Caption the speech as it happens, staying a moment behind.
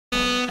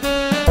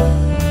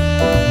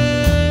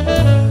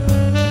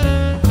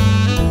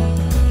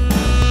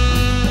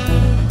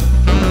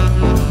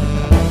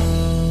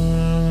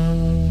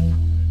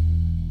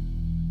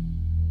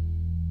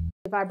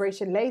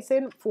vibration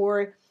lezing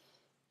voor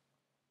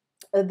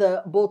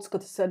de boodschap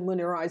tussen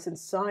Moon and Rising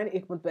Sign.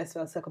 Ik moet best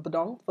wel zeggen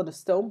bedankt voor de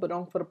steun.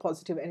 Bedankt voor de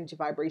positive energy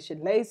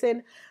vibration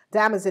lezing.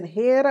 Dames en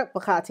heren,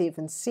 we gaan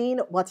even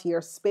zien wat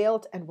hier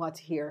speelt en wat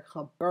hier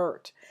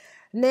gebeurt.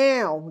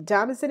 Nou,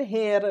 dames en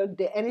heren,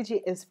 de energy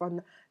is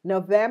van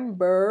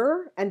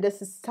november en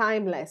this is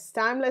timeless.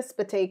 Timeless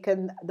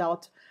betekent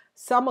dat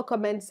sommige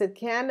mensen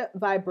can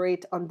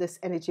vibrate on this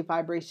energy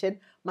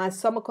vibration, maar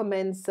sommige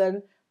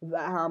mensen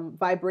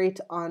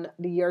vibrate on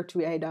the year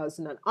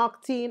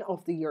 2018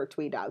 of the year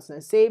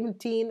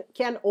 2017.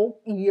 Kan ook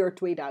year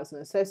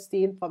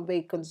 2016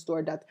 vanwege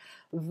doordat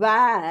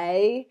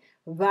wij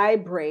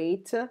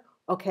vibrate,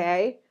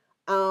 oké,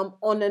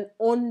 on een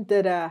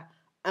andere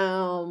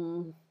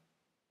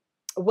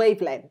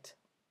wavelength,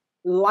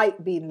 light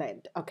beam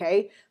length,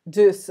 oké.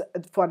 Dus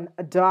van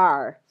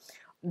daar.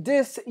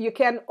 Dus je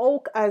kan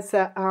ook als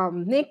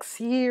next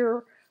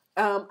year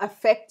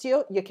affect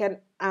you. Je kan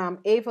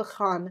even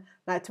gaan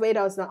naar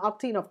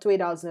 2018 of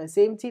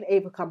 2017.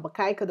 Even gaan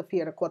bekijken de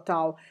vierde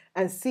kwartaal.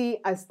 En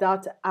zie als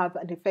dat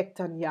een effect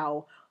aan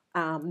jou.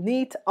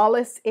 Niet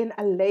alles in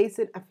een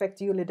lezing affect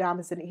jullie,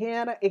 dames en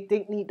heren. Ik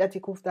denk niet dat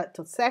ik hoef dat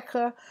te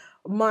zeggen.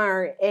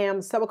 Maar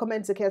sommige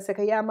mensen kunnen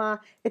zeggen, ja,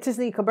 maar het is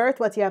niet gebeurd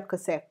wat je hebt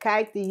gezegd.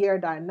 Kijk de jaar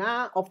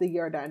daarna of de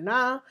jaar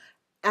daarna.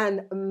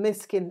 En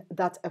misschien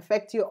dat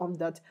affect je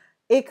omdat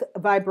ik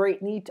vibrate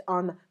niet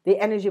on the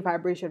energy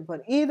vibration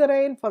van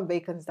iedereen.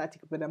 Vanwege dat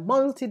ik ben een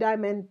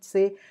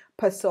multidimensie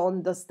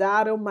persoon. Dus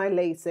daarom mijn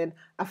lezing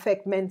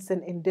affect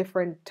mensen in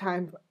different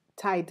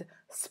time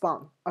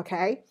span.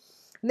 Oké?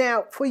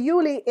 Now, voor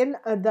jullie,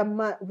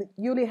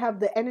 jullie have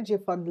the energy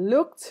van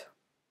lucht,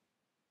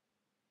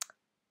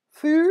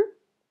 vuur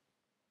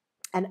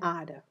en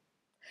aarde.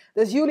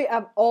 Dus jullie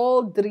hebben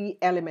all drie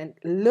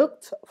elementen.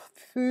 Lucht,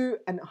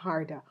 vuur en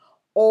aarde.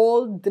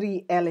 All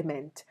drie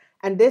elementen.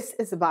 En dit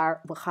is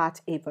waar we gaan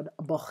even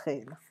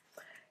beginnen.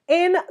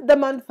 In de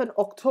maand van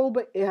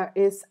oktober, er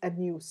is a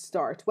new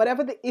start.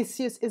 Whatever the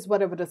issues is,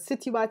 whatever the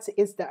situation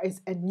is, there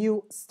is a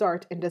new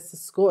start. And this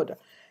is good.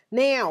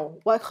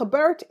 Now, wat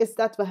gebeurt is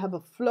dat we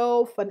hebben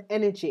flow van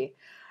energy.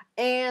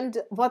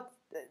 En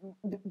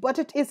wat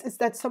het is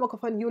dat sommige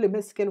van jullie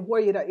misschien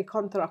hoor je dat je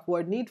contract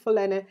wordt niet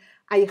verlengen.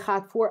 En je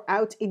gaat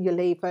vooruit in je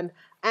leven.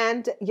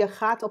 En je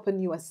gaat op een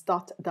nieuwe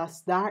stad.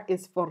 Dus daar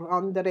is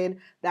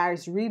verandering. Daar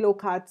is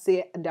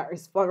relocatie. En daar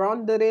is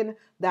verandering.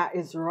 Daar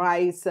is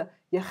reizen.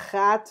 Je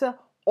gaat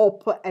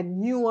op een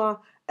nieuwe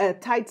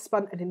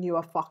tijdspan en een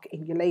nieuwe vak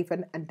in je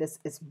leven. En dit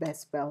is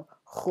best wel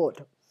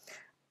goed.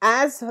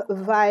 Als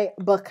wij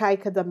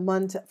bekijken de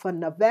maand van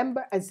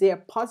november, een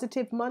zeer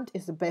positieve maand,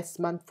 is de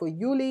beste maand voor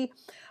jullie.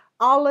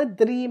 Alle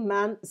 3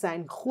 maanden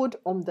zijn goed,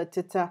 omdat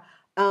het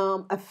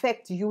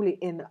affect jullie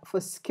in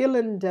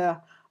verschillende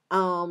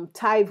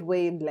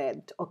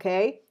tijdwavelength,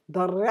 oké?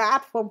 De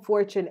raad van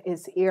fortune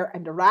is hier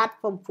en de raad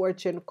van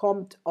fortune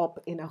komt op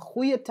in een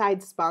goede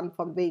tijdspan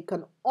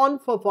vanwege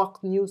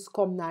onverwacht nieuws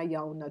komt naar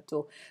jou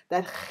naartoe.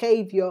 Dat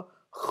geeft je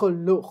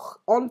geluk.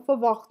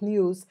 Onverwacht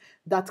nieuws,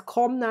 dat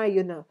komt naar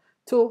je naartoe.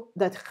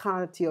 Dat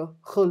gaat je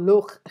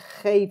geluk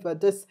geven.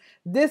 Dus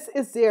dit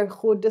is zeer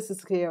goed. Dit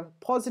is zeer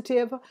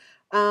positief.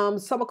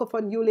 Sommige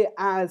van jullie,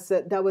 als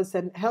dat was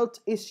een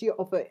health issue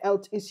of een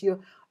health issue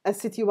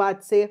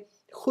situatie,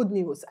 goed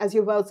nieuws. Als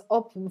je wel eens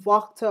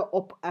opwachten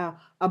op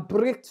een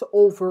bericht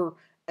over,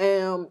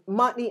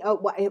 maakt niet uit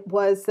wat het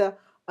was,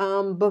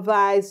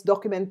 bewijs,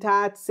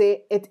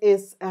 documentatie, het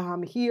is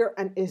hier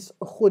en is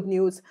goed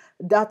nieuws.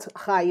 Dat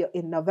ga je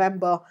in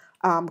november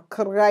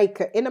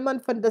krijgen. In de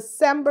maand van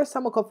december,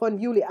 sommige van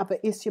jullie hebben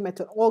een issue met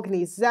een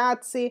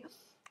organisatie.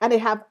 En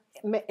het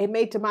heeft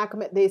mee te maken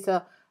met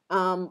deze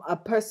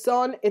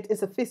persoon. Het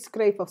is een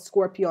viskreef of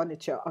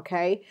scorpionnetje,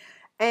 oké?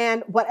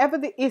 En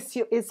whatever the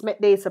issue is met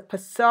deze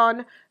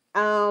persoon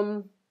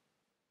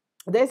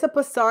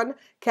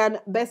kan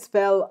best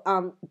wel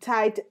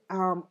tijd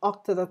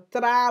achter de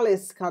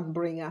tralies kan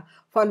brengen.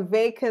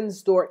 Vanwege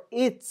door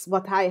iets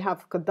wat hij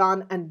heeft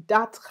gedaan. En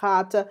dat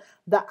gaat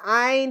de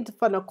eind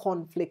van een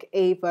conflict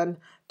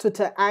even tot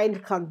het eind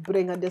kan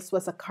brengen. This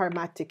was a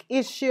karmatic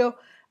issue.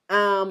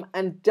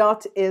 En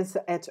dat is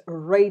het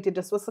reden.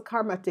 This was a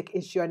karmatic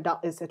issue en dat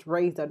is het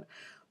reden.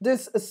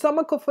 Dus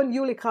sommige van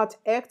jullie gaat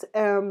echt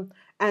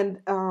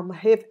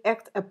heeft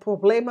echt een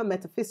probleem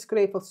met de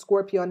viskreef of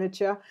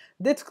scorpionnetje.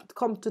 Dit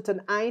komt tot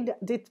een einde.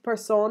 Dit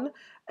persoon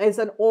is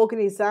een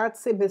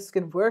organisatie.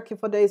 Misschien werk je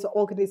voor deze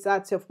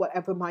organisatie of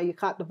whatever. Maar je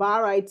gaat de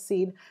waarheid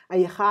zien. En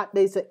je gaat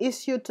deze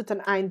issue tot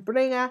een eind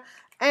brengen.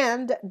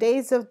 En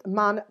deze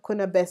man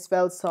kunnen best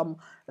wel some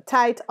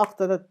tijd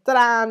achter de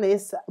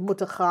tralies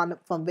moeten gaan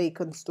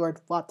vanwege door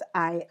wat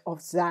hij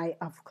of zij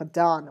heeft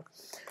gedaan.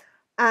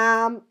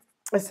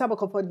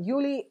 Sommige van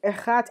jullie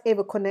gaat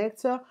even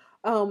connecten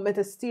met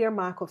een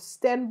stiermaker of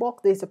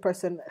standbok. Deze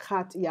persoon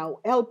gaat jou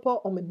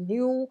helpen om een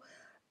nieuw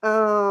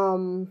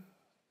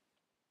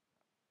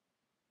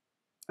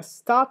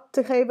start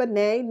te geven.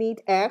 Nee,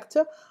 niet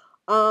echt.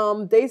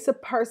 Deze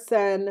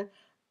persoon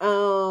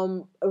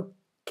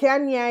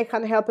kan jij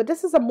gaan helpen?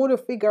 This is a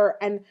moederfigure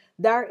and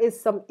there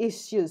is some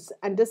issues.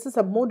 And this is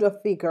a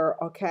moederfigure,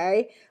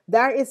 okay?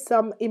 There is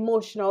some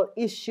emotional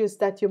issues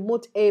that je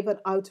moet even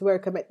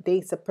uitwerken met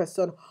deze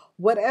persoon.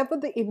 Whatever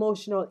the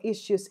emotional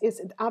issues is,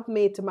 het heeft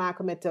mee te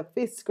maken met de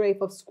visgraaf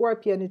of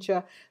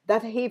scorpionnetje.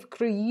 Dat heeft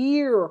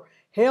creëer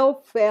heel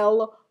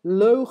veel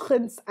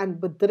leugens en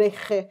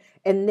bedriegen.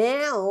 En nu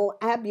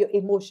heb je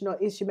emotional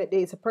issue met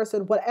deze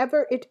persoon.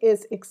 Whatever it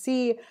is, ik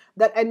zie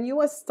dat een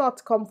nieuwe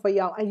start komt voor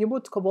jou. En je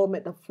moet gewoon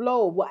met de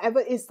flow.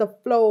 Whatever is the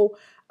flow.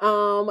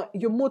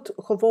 Je moet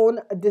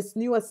gewoon this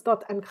nieuwe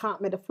start en gaat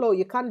met de flow.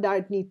 Je kan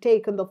daar niet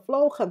tegen de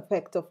flow gaan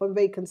vechten.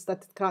 Vanwege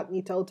dat het gaat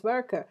niet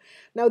uitwerken.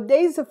 Nou,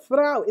 deze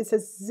vrouw is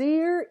een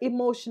zeer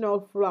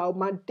emotional vrouw.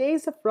 Maar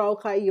deze vrouw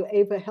ga je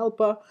even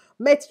helpen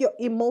met je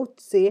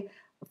emotie.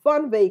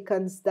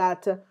 Vanwege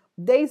dat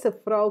deze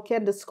vrouw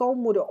kent de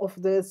schoonmoeder of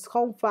de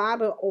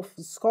schoonvader of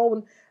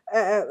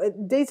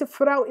deze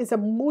vrouw is een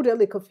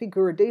moederlijke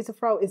figuur. Deze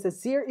vrouw is een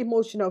zeer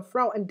emotional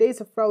vrouw. En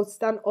deze vrouw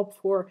staat op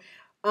voor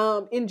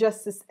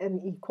injustice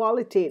and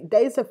equality.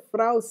 Deze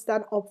vrouw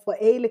staat op voor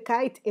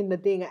eerlijkheid in de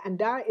dingen. En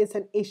daar is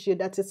een issue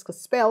dat is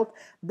gespeeld.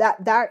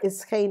 Daar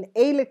is geen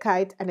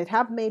eerlijkheid. En het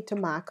heeft mee te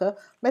maken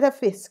met een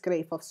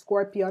visgraaf of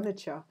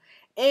scorpionnetje.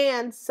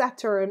 En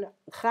Saturn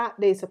gaat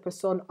deze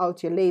persoon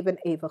uit je leven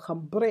even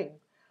gaan brengen.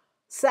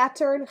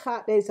 Saturn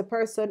gaat deze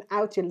persoon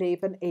uit je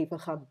leven even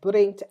gaan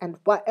brengen. En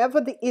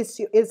whatever the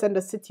issue is in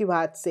de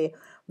situatie.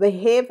 We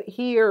hebben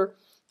hier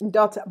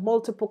dat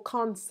multiple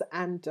cons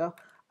en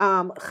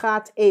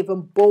gaat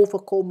even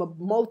bovenkomen.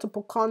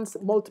 Multiple cons,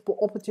 multiple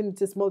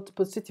opportunities,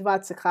 multiple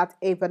situaties gaat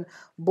even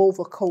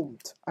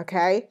bovenkomt.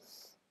 Oké?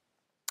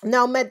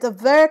 Nou, met de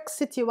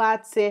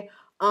werksituatie.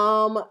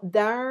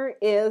 Daar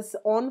is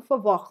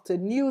onverwachte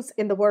nieuws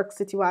in de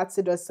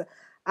werksituatie. Dus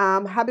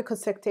heb ik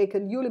gezegd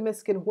tegen jullie,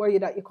 misschien hoor je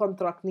dat je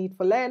contract niet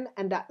verlengt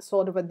en dat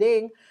soort van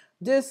ding.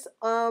 Dus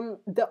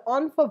de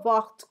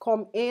onverwacht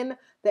komt in.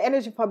 De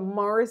energie van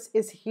Mars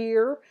is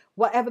hier.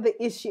 Whatever the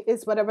issue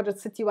is, whatever the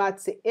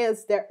situatie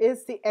is, there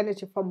is the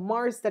energy van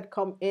Mars that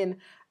come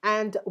in.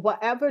 And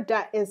whatever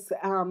that is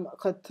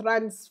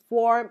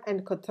getransformed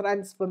en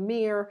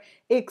getransformeerd.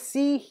 Ik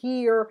zie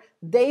hier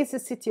deze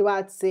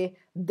situatie.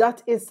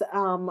 Dat is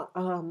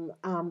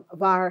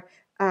waar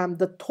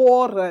de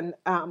toren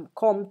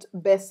komt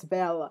best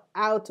wel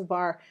uit.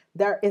 Waar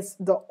daar is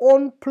de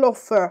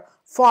ontploffen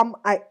van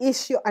een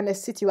issue en een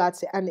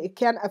situatie. En ik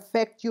kan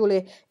affect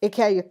jullie. Ik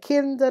ken je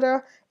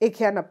kinderen. Ik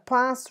ken een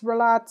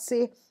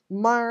paasrelatie.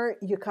 Maar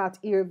je gaat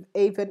hier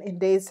even in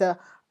deze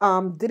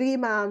 3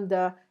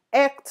 maanden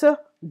echt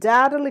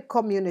duidelijk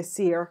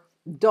communiceren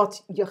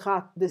dat je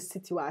gaat de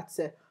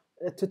situatie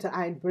tot het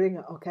eind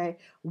brengen, oké?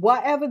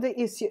 Whatever the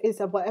issue is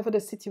en whatever the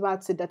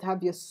situatie, dat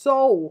heb je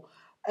zo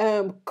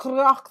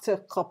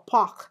krachtig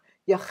gepakt.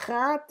 Je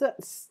gaat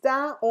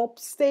staan op,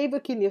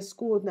 stevig in je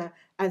schoenen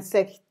en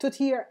zeg tot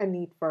hier en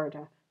niet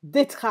verder.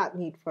 Dit gaat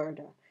niet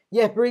verder.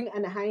 Je brengt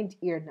een eind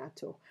hier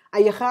naartoe.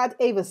 En je gaat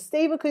even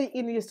stevig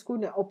in je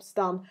schoenen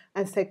opstaan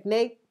en zegt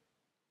nee,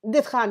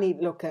 dit gaat niet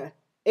lukken.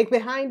 Ik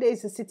ben in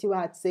deze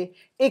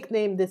situatie. Ik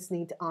neem dit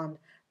niet aan.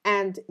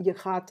 En je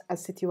gaat een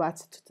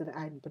situatie tot een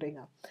eind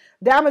brengen.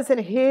 Dames en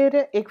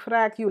heren, ik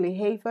vraag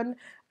jullie even.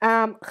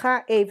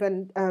 Ga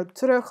even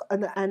terug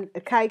en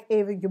kijk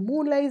even je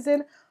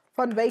moonlezing.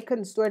 Van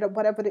wekens door dat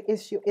whatever the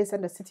issue is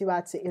en de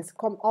situatie is.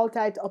 Kom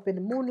altijd op in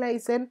de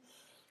moonlezing.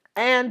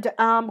 En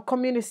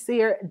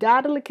communiceer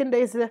dadelijk in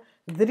deze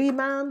 3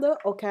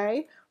 maanden.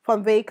 Oké?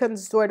 Van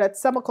wekens doordat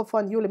sommige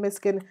van jullie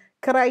misschien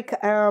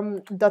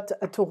krijgen dat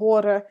te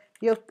horen.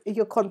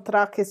 Je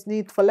contract is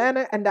niet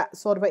verlengen en dat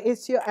soort van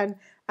issue. En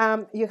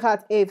je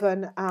gaat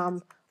even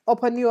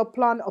op een nieuwe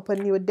plan, op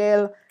een nieuwe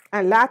deel.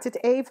 En laat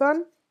het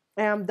even.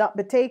 Dat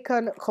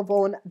betekent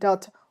gewoon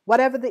dat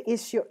whatever the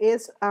issue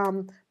is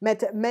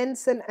met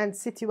mensen en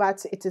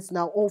situatie, it is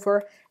now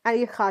over. En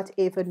je gaat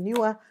even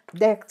nieuwe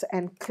dekt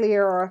en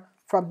clearer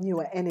from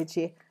nieuwe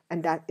energy.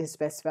 En dat is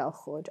best wel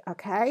goed,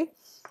 oké?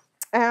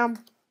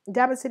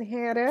 Dames en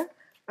heren,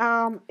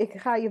 ik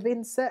ga je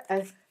wensen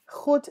een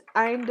goed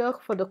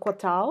eindig voor de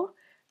kwartaal.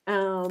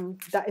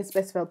 Dat is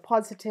best wel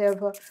positief.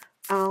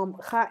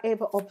 Ga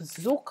even op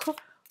zoek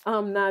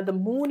naar de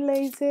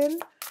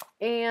moonlezing.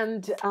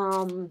 En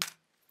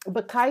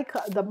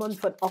bekijk de maand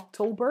van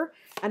oktober.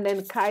 En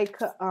dan kijk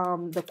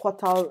de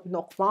kwartaal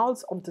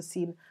nogmaals om te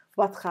zien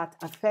wat gaat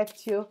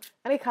affect je.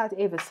 En ik ga het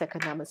even zeggen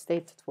namens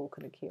steeds tot de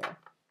volgende keer.